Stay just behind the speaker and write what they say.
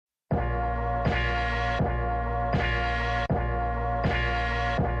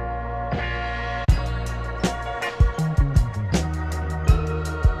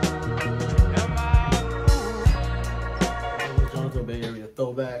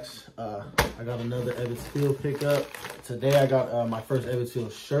throwbacks. I got another Ebbets Field pickup. Today I got my first Ebbets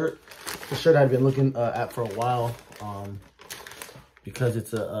Field shirt. The shirt I've been looking at for a while because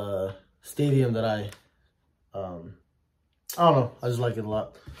it's a stadium that I don't know, I just like it a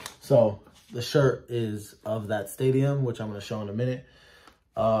lot. So the shirt is of that stadium, which I'm going to show in a minute.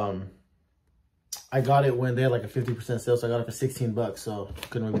 I got it when they had like a 50% sale, so I got it for 16 bucks, so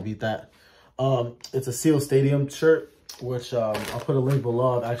couldn't really beat that. It's a Seal Stadium shirt, which I'll put a link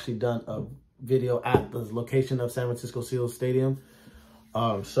below. I've actually done a video at the location of San Francisco Seal Stadium.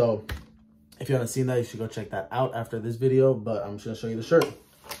 So if you haven't seen that, you should go check that out after this video, but I'm just going to show you the shirt.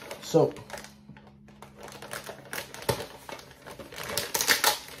 So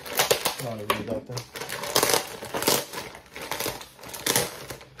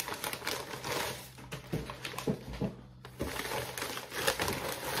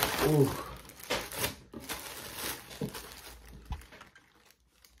ooh.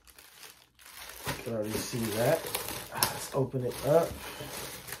 You can already see that. Let's open it up.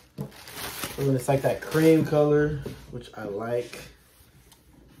 And it's like that cream color, which I like.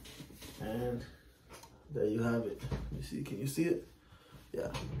 And there you have it. You see? Can you see it?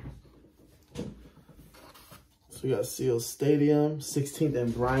 Yeah. So we got Seal Stadium, 16th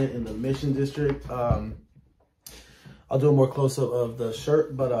and Bryant in the Mission District. I'll do a more close-up of the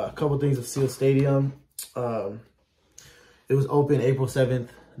shirt, but a couple things of Seal Stadium. It was opened April 7th,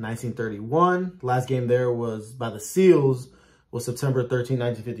 1931. Last game there was by the Seals was September 13,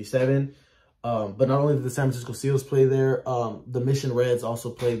 1957. But not only did the San Francisco Seals play there, the Mission Reds also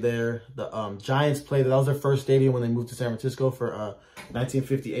played there. The Giants played there. That was their first stadium when they moved to San Francisco for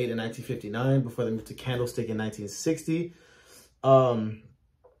 1958 and 1959 before they moved to Candlestick in 1960. So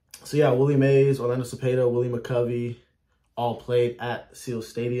yeah, Willie Mays, Orlando Cepeda, Willie McCovey all played at Seal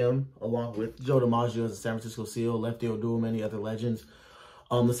Stadium, along with Joe DiMaggio as a San Francisco Seal, Lefty O'Doul, many other legends.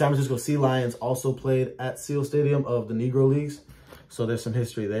 The San Francisco Sea Lions also played at Seal Stadium of the Negro Leagues. So there's some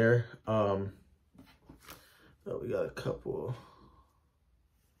history there. We got a couple.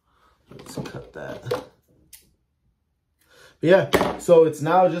 Let's cut that. But yeah, so it's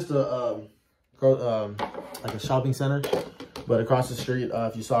now just a like a shopping center. But across the street,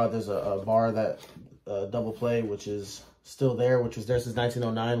 if you saw it, there's a bar that Double Play, which is still there, which was there since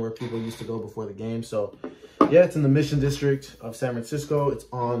 1909, where people used to go before the game. So yeah, it's in the Mission District of San Francisco. It's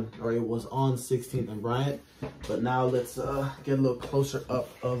on, or it was on 16th and Bryant. But now let's get a little closer up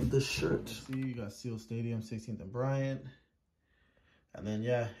of the shirt. See, you got Seal Stadium, 16th and Bryant. And then,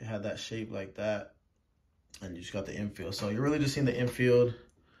 yeah, it had that shape like that. And you just got the infield. So you're really just seeing the infield.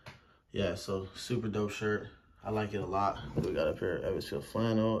 Yeah, so super dope shirt. I like it a lot. We got up here, Ebbets Field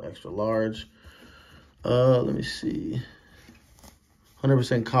Flannel, extra large. Let me see.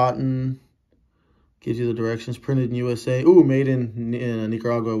 100% cotton. Gives you the directions. Printed in USA. Ooh, made in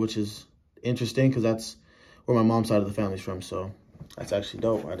Nicaragua, which is interesting because that's where my mom's side of the family's from. So that's actually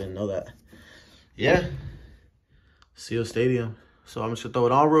dope. I didn't know that. Yeah. Seal Stadium. So I'm just going to throw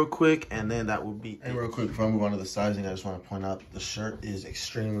it on real quick, and then that will be it. And real quick, before I move on to the sizing, I just want to point out the shirt is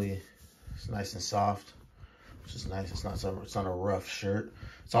it's nice and soft, which is nice. It's not a rough shirt.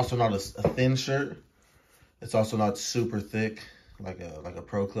 It's also not a thin shirt. It's also not super thick, like a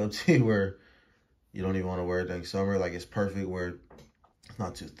Pro Club tee, where you don't even want to wear it during summer. Like, it's perfect where it's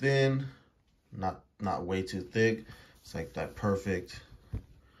not too thin, not way too thick. It's like that perfect,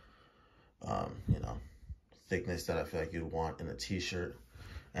 you know, thickness that I feel like you'd want in a t-shirt.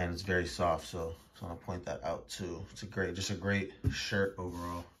 And it's very soft, so I just want to point that out too. It's just a great shirt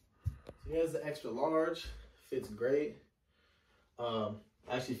overall. So here's the extra large. Fits great.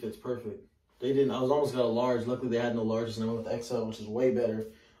 Actually fits perfect. I was almost got a large. Luckily they had no larges, and I went with XL, which is way better.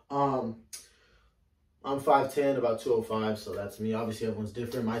 I'm 5'10", about 205, so that's me. Obviously, everyone's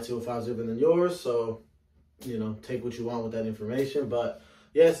different. My 205 is different than yours, so, you know, take what you want with that information. But,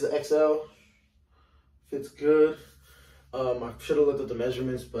 yeah, it's the XL. Fits good. I should have looked at the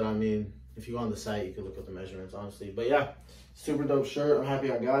measurements, but, I mean, if you go on the site, you can look at the measurements, honestly. But, yeah, super dope shirt. I'm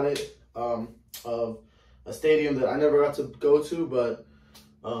happy I got it. Of a stadium that I never got to go to, but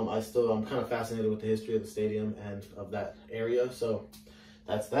I'm kind of fascinated with the history of the stadium and of that area. So,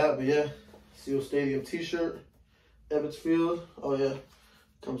 that's that. But, yeah. Seal Stadium t-shirt, Ebbets Field. Oh yeah,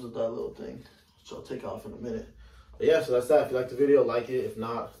 comes with that little thing, which I'll take off in a minute. But yeah, so that's that. If you like the video, like it. If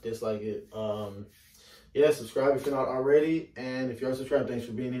not, dislike it. Yeah, subscribe if you're not already. And if you are subscribed, thanks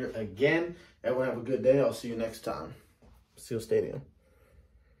for being here again. Everyone have a good day. I'll see you next time. Seal Stadium.